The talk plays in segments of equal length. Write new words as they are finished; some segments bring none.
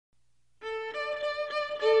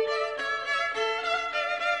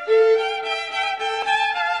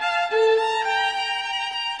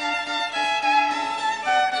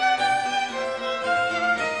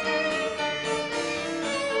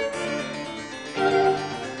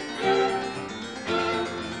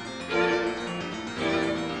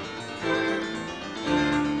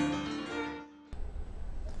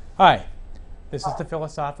Hi, this is the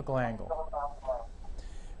Philosophical Angle,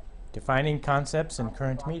 defining concepts in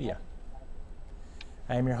current media.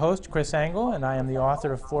 I am your host, Chris Angle, and I am the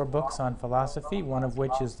author of 4 books on philosophy, one of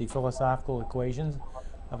which is The Philosophical Equations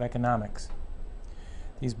of Economics.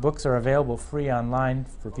 These books are available free online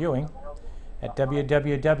for viewing at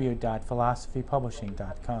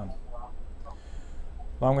www.philosophypublishing.com.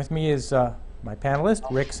 Along with me is my panelist,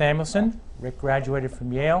 Rick Samuelson. Rick graduated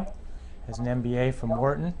from Yale, has an MBA from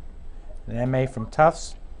Wharton, an MA from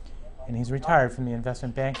Tufts, and he's retired from the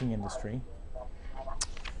investment banking industry.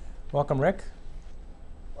 Welcome, Rick.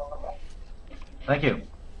 Thank you.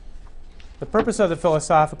 The purpose of the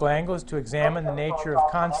Philosophical Angle is to examine the nature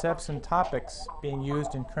of concepts and topics being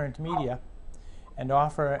used in current media and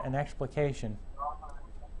offer an explication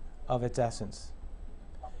of its essence.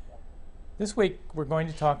 This week, we're going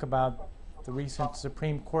to talk about the recent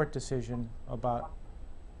Supreme Court decision about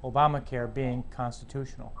ObamaCare being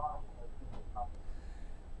constitutional.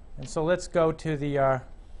 And so let's go to our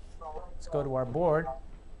board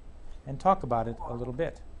and talk about it a little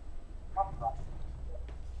bit.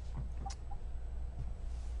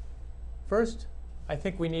 First, I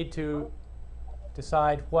think we need to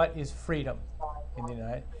decide what is freedom in the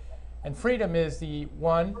United States. And freedom is the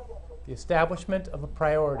establishment of a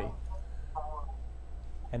priority.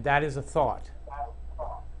 And that is a thought.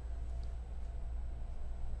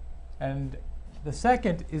 And the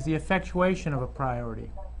second is the effectuation of a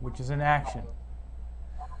priority, which is an action.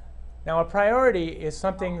 Now, a priority is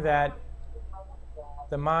something that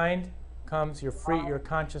the mind comes, your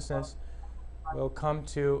consciousness will come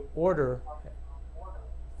to order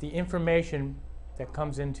the information that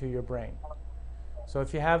comes into your brain. So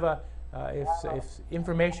if you have if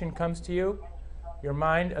information comes to you, your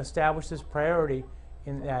mind establishes priority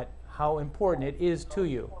in that how important it is to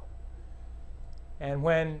you. And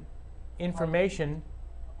when information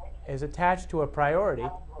is attached to a priority,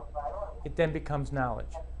 it then becomes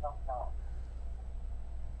knowledge.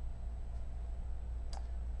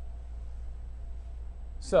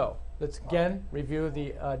 So let's again review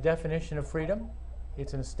the definition of freedom.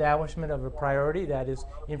 It's an establishment of a priority, that is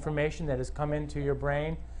information that has come into your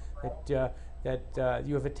brain that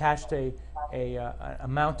you have attached an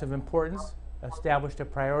amount of importance, established a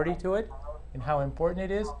priority to it and how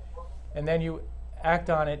important it is, and then you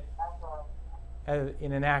act on it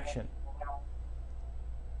in an action.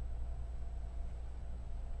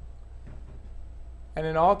 And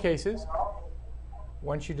in all cases,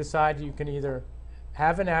 once you decide, you can either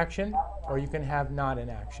have an action or you can have not an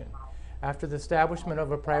action. After the establishment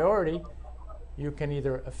of a priority, you can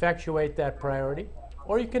either effectuate that priority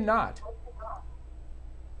or you cannot.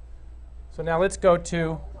 So now let's go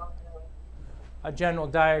to a general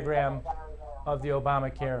diagram of the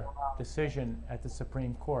ObamaCare decision at the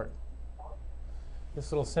Supreme Court. This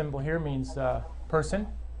little symbol here means person.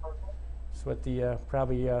 It's what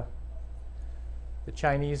probably the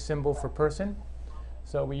Chinese symbol for person.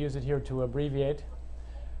 So we use it here to abbreviate.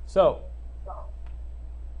 So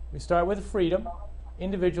we start with freedom.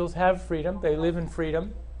 Individuals have freedom. They live in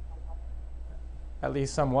freedom, at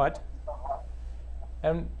least somewhat.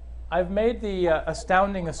 And I've made the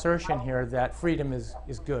astounding assertion here that freedom is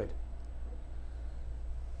good.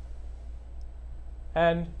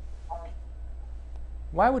 And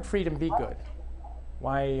why would freedom be good?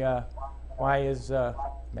 Why is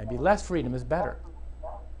maybe less freedom is better?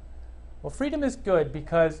 Well, freedom is good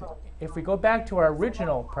because if we go back to our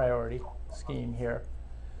original priority scheme here,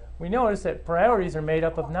 we notice that priorities are made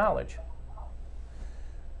up of knowledge.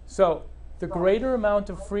 So the greater amount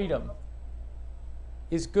of freedom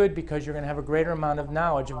is good because you're going to have a greater amount of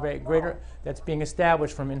knowledge, that's being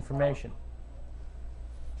established from information.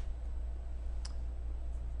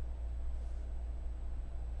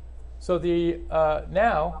 So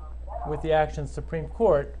now, with the action of the Supreme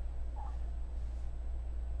Court,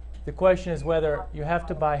 the question is whether you have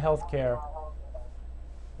to buy health care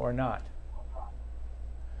or not,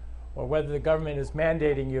 or whether the government is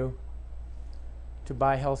mandating you to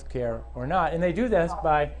buy health care or not. And they do this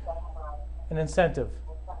by an incentive.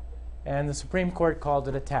 And the Supreme Court called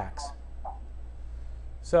it a tax.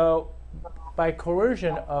 So by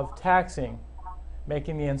coercion of taxing,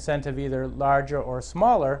 making the incentive either larger or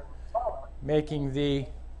smaller, making the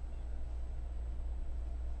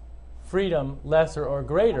freedom lesser or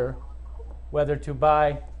greater, whether to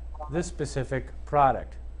buy this specific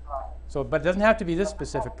product. So, but it doesn't have to be this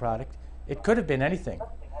specific product. It could have been anything.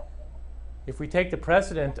 If we take the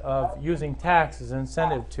precedent of using tax as an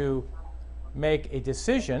incentive to make a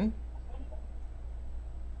decision,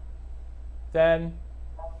 then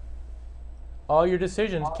all your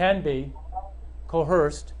decisions can be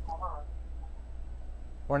coerced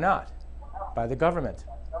or not by the government.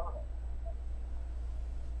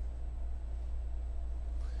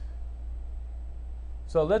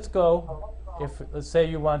 So let's say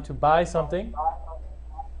you want to buy something,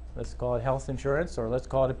 let's call it health insurance, or let's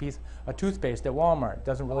call it a toothpaste at Walmart. It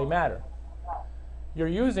doesn't really matter.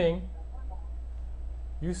 You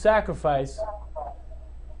sacrifice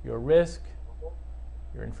your risk,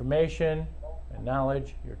 your information, and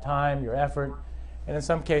knowledge, your time, your effort, and in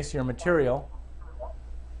some cases your material,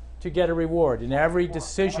 to get a reward. In every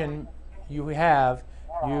decision you have,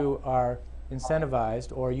 you are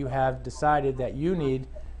incentivized, or you have decided that you need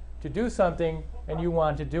to do something and you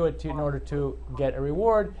want to do it in order to get a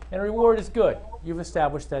reward, and a reward is good. You've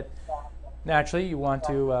established that naturally you want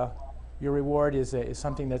to, your reward is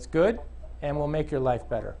something that's good and will make your life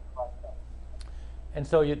better. And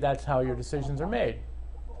so that's how your decisions are made.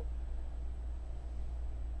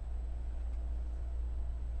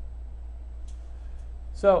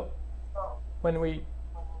 So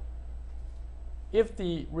if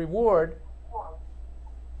the reward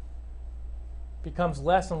becomes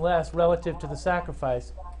less and less relative to the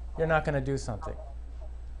sacrifice, you're not going to do something.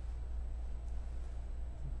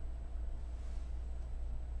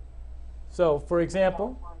 So, for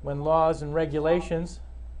example, when laws and regulations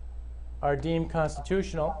are deemed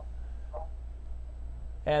constitutional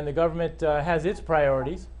and the government has its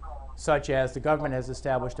priorities, such as the government has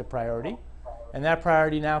established a priority, and that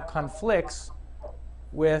priority now conflicts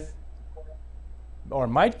with, or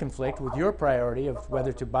might conflict with, your priority of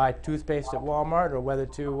whether to buy toothpaste at Walmart or whether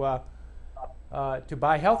to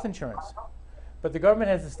buy health insurance. But the government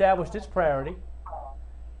has established its priority,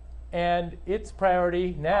 and its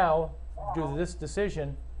priority now, due to this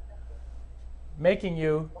decision, making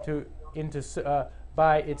you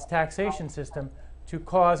by its taxation system to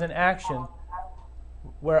cause an action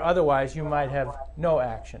where otherwise you might have no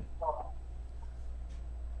action.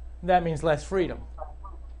 That means less freedom,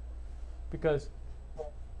 because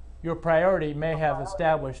your priority may have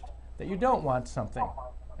established that you don't want something,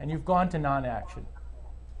 and you've gone to non-action.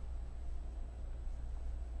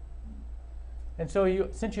 And so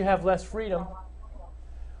since you have less freedom,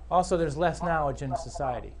 also there's less knowledge in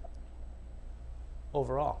society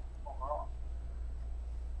overall.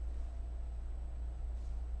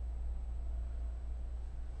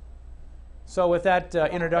 So with that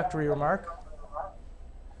introductory remark,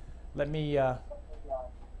 let me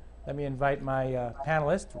invite my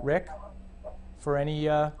panelist, Rick, for any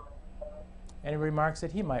remarks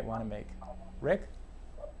that he might want to make. Rick,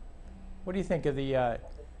 what do you think of the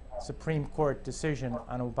Supreme Court decision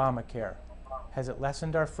on Obamacare? Has it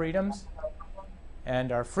lessened our freedoms?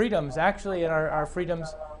 And our freedoms, actually, our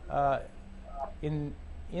freedoms in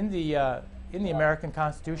the American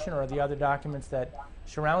Constitution or the other documents that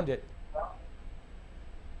surround it,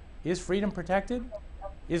 is freedom protected?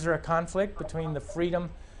 Is there a conflict between the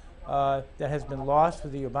freedom that has been lost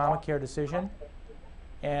with the ObamaCare decision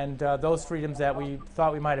and those freedoms that we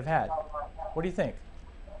thought we might have had? What do you think?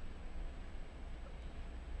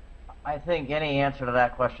 I think any answer to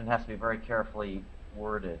that question has to be very carefully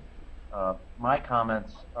worded. My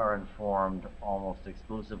comments are informed almost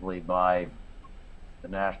exclusively by the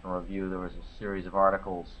National Review. There was a series of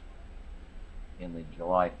articles in the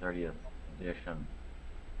July 30th edition.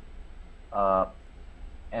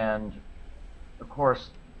 And, of course,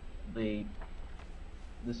 the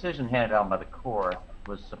decision handed down by the court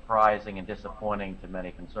was surprising and disappointing to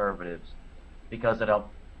many conservatives because it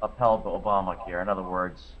upheld Obamacare. In other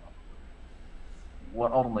words,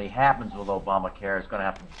 what ultimately happens with Obamacare is going to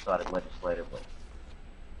have to be decided legislatively.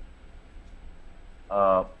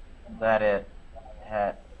 That it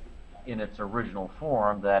had, in its original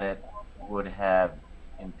form, that it would have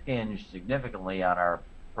impinged significantly on our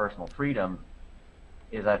personal freedom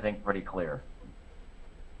is, I think, pretty clear.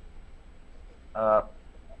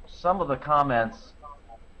 Some of the comments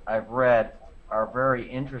I've read are very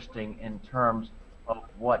interesting in terms of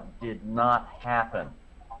what did not happen.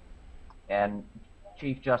 And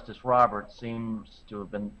Chief Justice Roberts seems to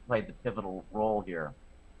have played the pivotal role here.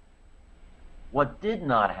 What did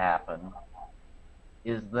not happen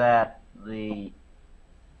is that the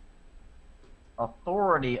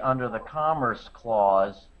authority under the Commerce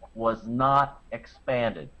Clause was not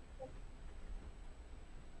expanded.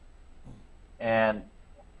 And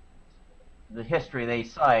the history they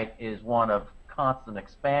cite is one of constant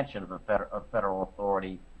expansion of federal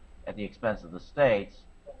authority at the expense of the states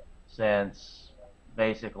since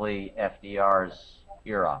basically FDR's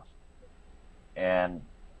era. And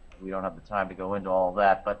we don't have the time to go into all of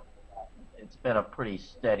that, but it's been a pretty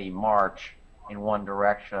steady march in one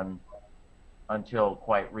direction until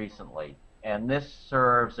quite recently. And this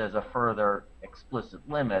serves as a further explicit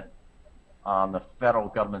limit on the federal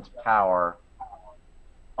government's power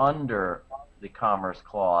under the Commerce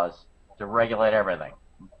Clause to regulate everything.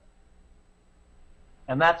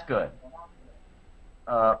 And that's good.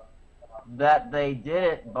 That they did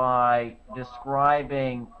it by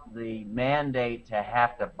describing the mandate to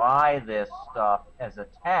have to buy this stuff as a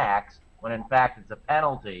tax, when in fact it's a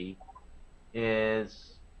penalty,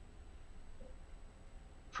 is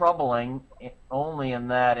troubling only in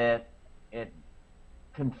that it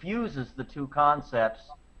confuses the two concepts,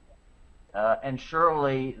 and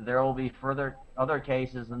surely there will be other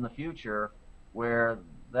cases in the future where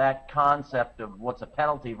that concept of what's a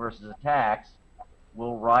penalty versus a tax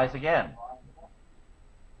will rise again,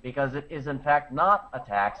 because it is in fact not a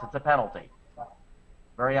tax, it's a penalty,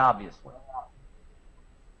 very obviously.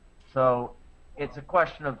 So it's a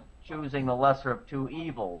question of choosing the lesser of two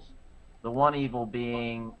evils, the one evil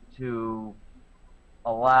being to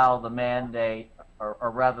allow the mandate,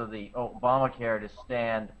 or rather the Obamacare, to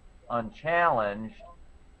stand unchallenged,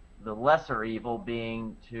 the lesser evil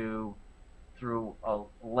being to, through a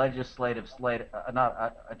legislative sleight,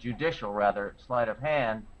 not a judicial rather, sleight of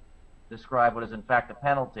hand, describe what is in fact a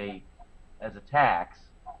penalty as a tax.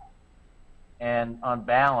 And on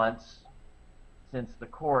balance, since the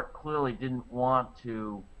court clearly didn't want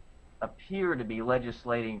to appear to be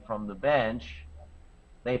legislating from the bench,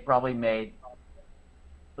 they probably made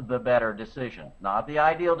the better decision, not the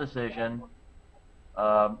ideal decision.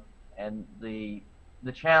 And the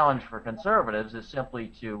challenge for conservatives is simply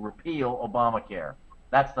to repeal Obamacare.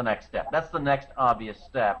 That's the next step. That's the next obvious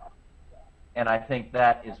step. And I think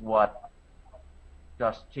that is what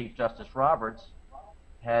Chief Justice Roberts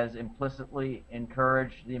has implicitly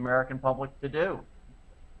encouraged the American public to do.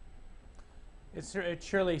 It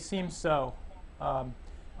surely seems so.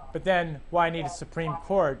 But then why need a Supreme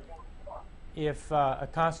Court if a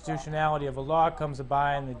constitutionality of a law comes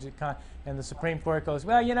by and the Supreme Court goes,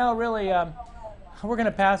 well, you know, really, we're going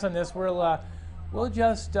to pass on this. We'll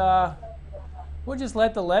just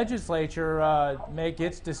let the legislature make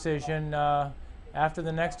its decision after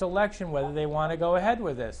the next election whether they want to go ahead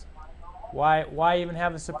with this. Why even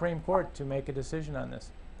have a Supreme Court to make a decision on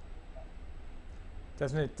this?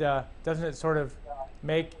 Doesn't it sort of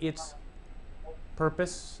make its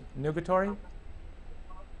purpose nugatory?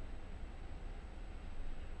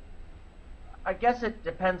 I guess it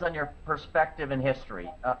depends on your perspective in history.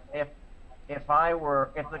 If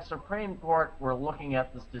the Supreme Court were looking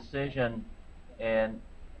at this decision in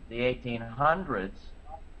the 1800s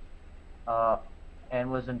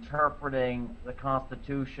and was interpreting the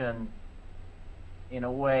Constitution in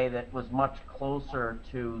a way that was much closer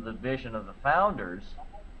to the vision of the founders,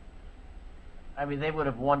 I mean, they would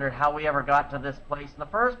have wondered how we ever got to this place in the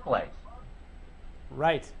first place.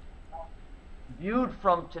 Right. Viewed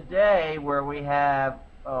from today, where we have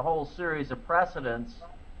a whole series of precedents,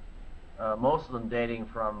 most of them dating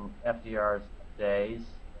from FDR's days,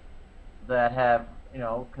 that have,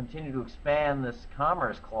 continued to expand this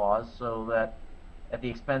Commerce Clause so that at the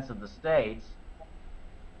expense of the states,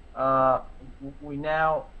 the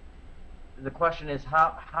question is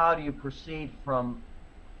how do you proceed from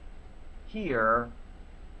here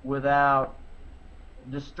without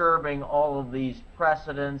disturbing all of these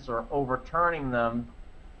precedents or overturning them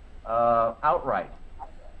outright?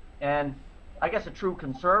 And I guess a true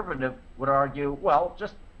conservative would argue, well,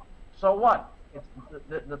 just so what?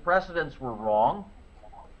 The precedents were wrong.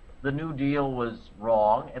 The New Deal was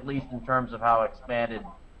wrong, at least in terms of how it expanded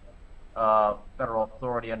federal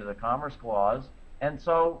authority under the Commerce Clause, and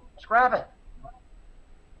so scrap it.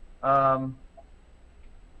 I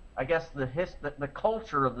guess the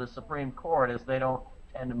culture of the Supreme Court is they don't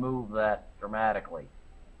tend to move that dramatically.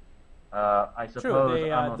 I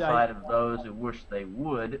suppose on the side of those who wish they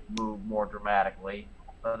would move more dramatically,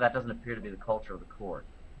 but that doesn't appear to be the culture of the court.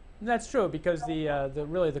 That's true, because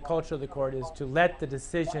really the culture of the court is to let the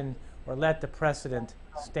decision or let the precedent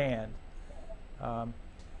stand.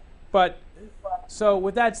 But so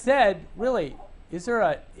with that said, really, is there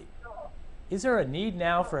a need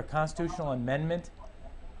now for a constitutional amendment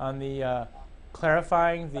on the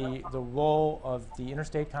clarifying the role of the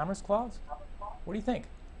Interstate Commerce Clause? What do you think?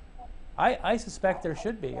 I suspect there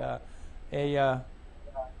should be a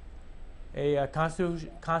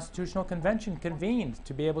constitutional convention convened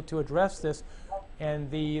to be able to address this and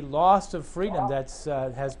the loss of freedom that's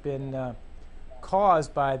has been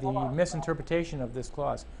caused by the misinterpretation of this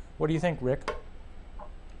clause. What do you think, Rick?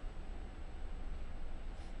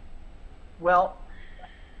 Well,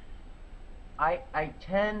 I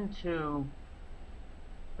tend to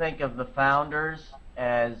think of the founders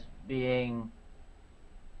as being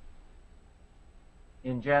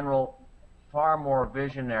in general, far more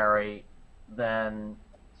visionary than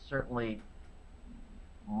certainly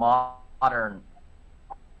modern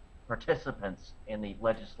participants in the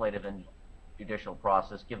legislative and judicial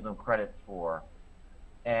process give them credit for.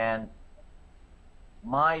 And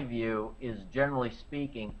my view is, generally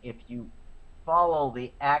speaking, if you follow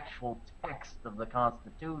the actual text of the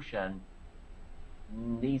Constitution,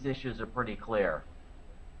 these issues are pretty clear.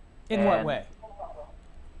 In what way?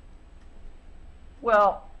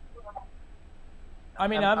 Well, I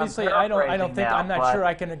mean, I'm obviously, I don't think, paraphrasing I'm now, not sure but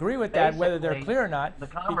I can agree with that, whether they're basically, clear or not. the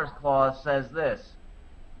Commerce Clause says this: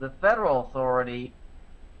 the federal authority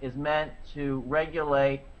is meant to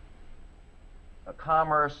regulate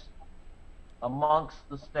commerce amongst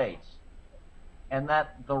the states, and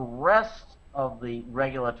that the rest of the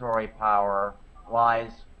regulatory power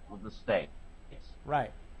lies with the states.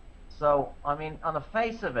 Right. So, I mean, on the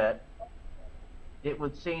face of it, it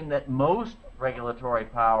would seem that most regulatory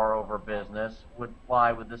power over business would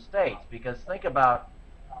lie with the states, because think about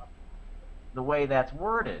the way that's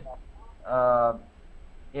worded.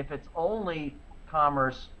 If it's only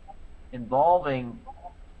commerce involving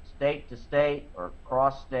state to state or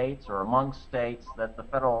cross states or amongst states that the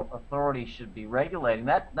federal authority should be regulating,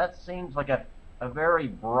 that seems like a very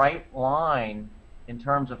bright line in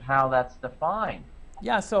terms of how that's defined.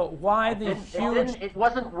 Yeah, so why the huge... It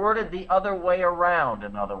wasn't worded the other way around,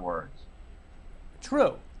 in other words.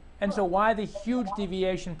 True. And so why the huge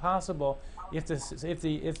deviation possible if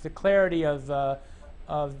the clarity of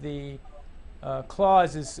the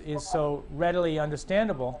clause is so readily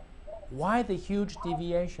understandable? Why the huge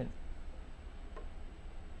deviation?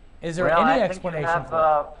 Is there any explanation for it? Well, I think you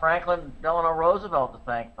have Franklin Delano Roosevelt to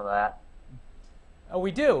thank for that. Oh,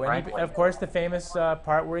 we do, and of course the famous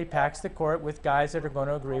part where he packs the court with guys that are going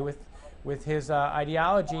to agree with his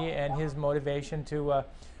ideology and his motivation to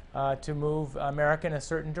move America in a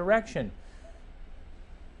certain direction.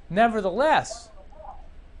 Nevertheless,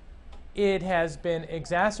 it has been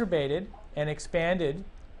exacerbated and expanded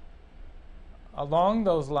along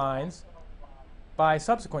those lines by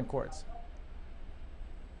subsequent courts.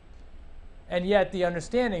 And yet the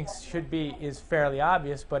understanding is fairly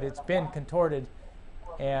obvious, but it's been contorted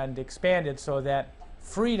and expanded so that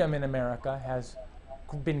freedom in America has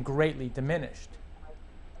been greatly diminished.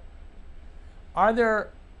 Are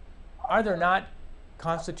there not other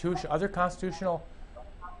constitutional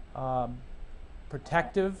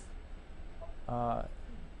protective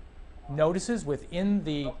notices within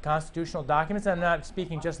the constitutional documents? I'm not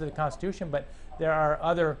speaking just of the Constitution, but there are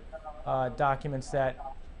other documents that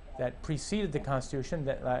preceded the Constitution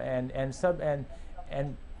and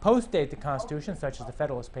postdate the Constitution, such as the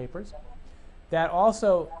Federalist Papers, that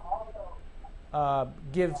also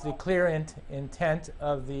give the clear intent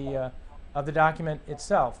of the document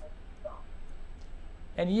itself.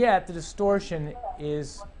 And yet the distortion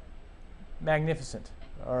is magnificent,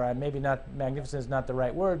 or maybe not magnificent is not the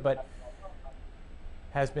right word, but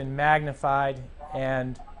has been magnified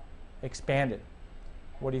and expanded.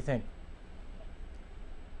 What do you think?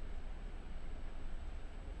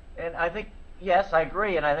 And I think, yes, I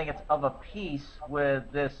agree, and I think it's of a piece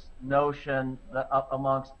with this notion that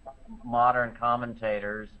amongst modern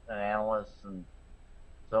commentators and analysts and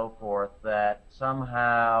so forth, that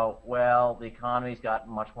somehow, well, the economy's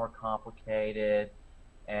gotten much more complicated,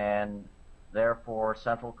 and therefore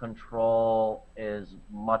central control is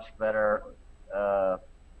much better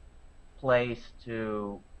place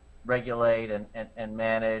to regulate and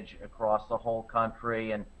manage across the whole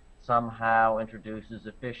country, and somehow introduces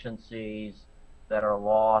efficiencies that are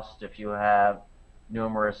lost if you have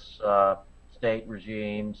numerous state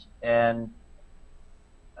regimes. And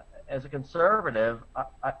as a conservative,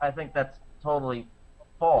 I think that's totally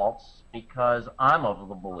false, because I'm of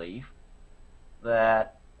the belief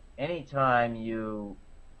that anytime you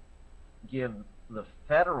give the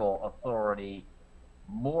federal authority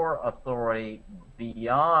more authority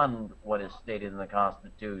beyond what is stated in the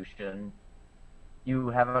Constitution, you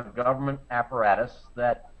have a government apparatus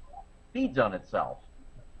that feeds on itself.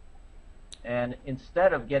 And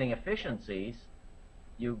instead of getting efficiencies,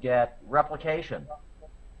 you get replication.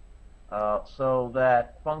 So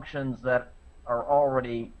that functions that are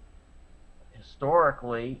already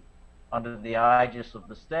historically under the aegis of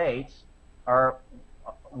the states are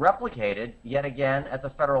replicated yet again at the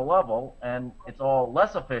federal level, and it's all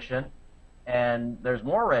less efficient, and there's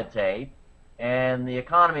more red tape, and the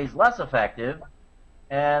economy is less effective,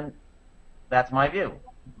 and that's my view.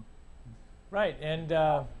 Right, and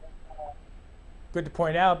good to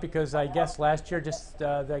point out, because I guess last year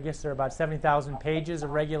I guess there are about 70,000 pages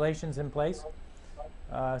of regulations in place.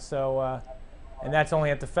 So And that's only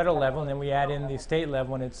at the federal level, and then we add in the state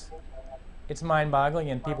level, and it's mind-boggling,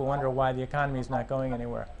 and people wonder why the economy is not going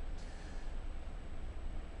anywhere.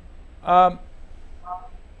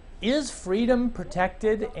 Is freedom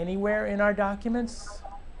protected anywhere in our documents,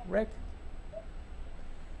 Rick?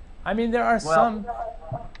 I mean, there are some.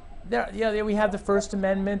 Yeah, we have the First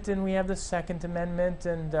Amendment, and we have the Second Amendment,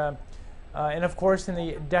 and of course, in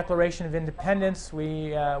the Declaration of Independence,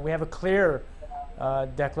 we have a clear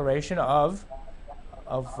declaration of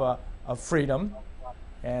freedom,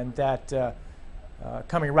 and that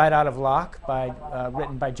coming right out of Locke,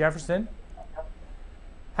 written by Jefferson.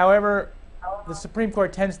 However, the Supreme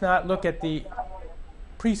Court tends not look at the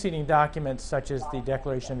preceding documents, such as the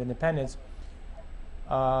Declaration of Independence,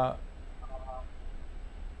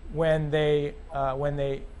 when they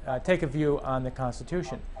take a view on the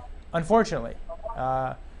Constitution, unfortunately.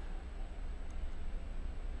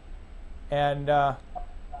 And I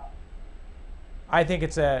think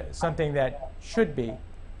it's something that should be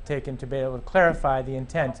taken to be able to clarify the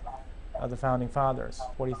intent of the Founding Fathers.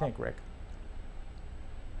 What do you think, Rick?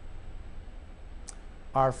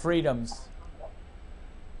 Are freedoms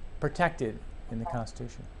protected in the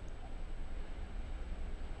Constitution?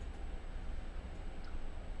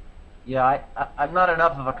 Yeah, I'm not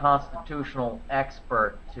enough of a constitutional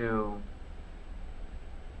expert to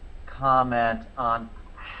comment on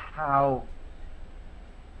how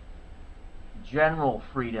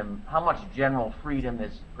much general freedom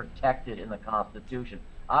is protected in the Constitution.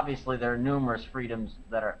 Obviously, there are numerous freedoms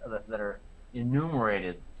that are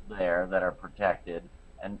enumerated there that are protected,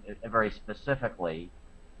 and very specifically.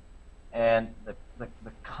 And the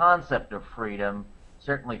concept of freedom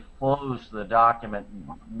certainly flows to the document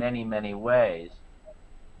in many, many ways.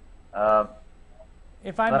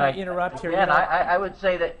 If I might interrupt here. Again, I would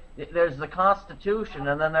say that there's the Constitution,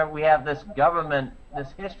 and then we have this government,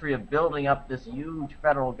 this history of building up this huge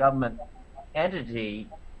federal government entity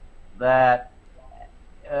that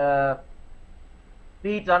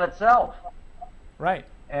feeds on itself. Right.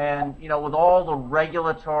 And, you know, with all the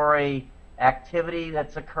regulatory activity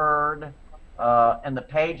that's occurred, and the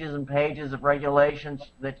pages and pages of regulations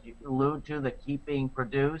that you allude to that keep being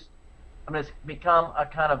produced, I mean, it's become a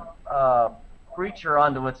kind of creature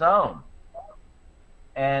unto its own.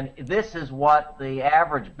 And this is what the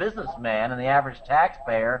average businessman and the average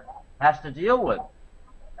taxpayer has to deal with.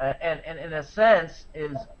 And in a sense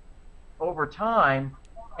is, over time,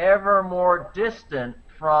 ever more distant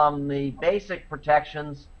from the basic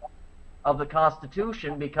protections of the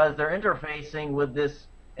Constitution, because they're interfacing with this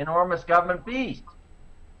enormous government beast.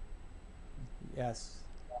 Yes,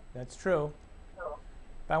 that's true.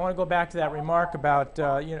 But I want to go back to that remark about,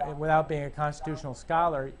 without being a constitutional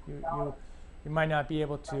scholar, you might not be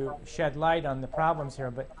able to shed light on the problems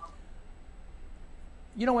here. But,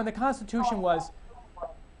 you know, when the Constitution was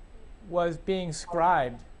being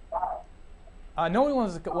scribed, no one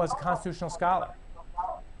was a constitutional scholar.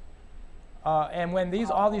 And when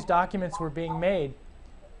all these documents were being made,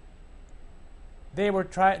 they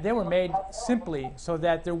were made simply so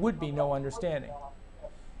that there would be no understanding.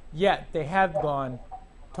 Yet they have gone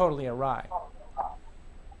totally awry.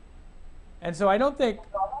 And so I don't think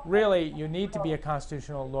really you need to be a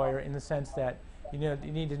constitutional lawyer in the sense that you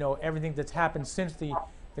need to know everything that's happened since the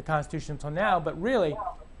Constitution until now, but really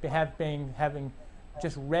having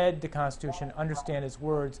just read the Constitution, understand its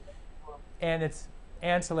words and its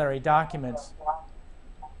ancillary documents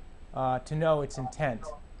to know its intent.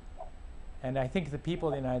 And I think the people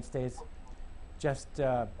of the United States just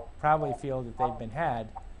probably feel that they've been had,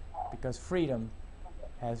 because freedom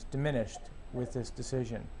has diminished with this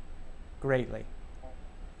decision greatly.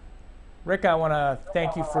 Rick, I want to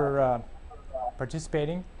thank you for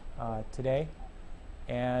participating today.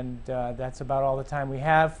 And that's about all the time we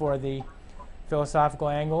have for the philosophical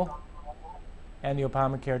angle and the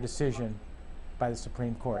ObamaCare decision by the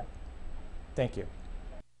Supreme Court. Thank you.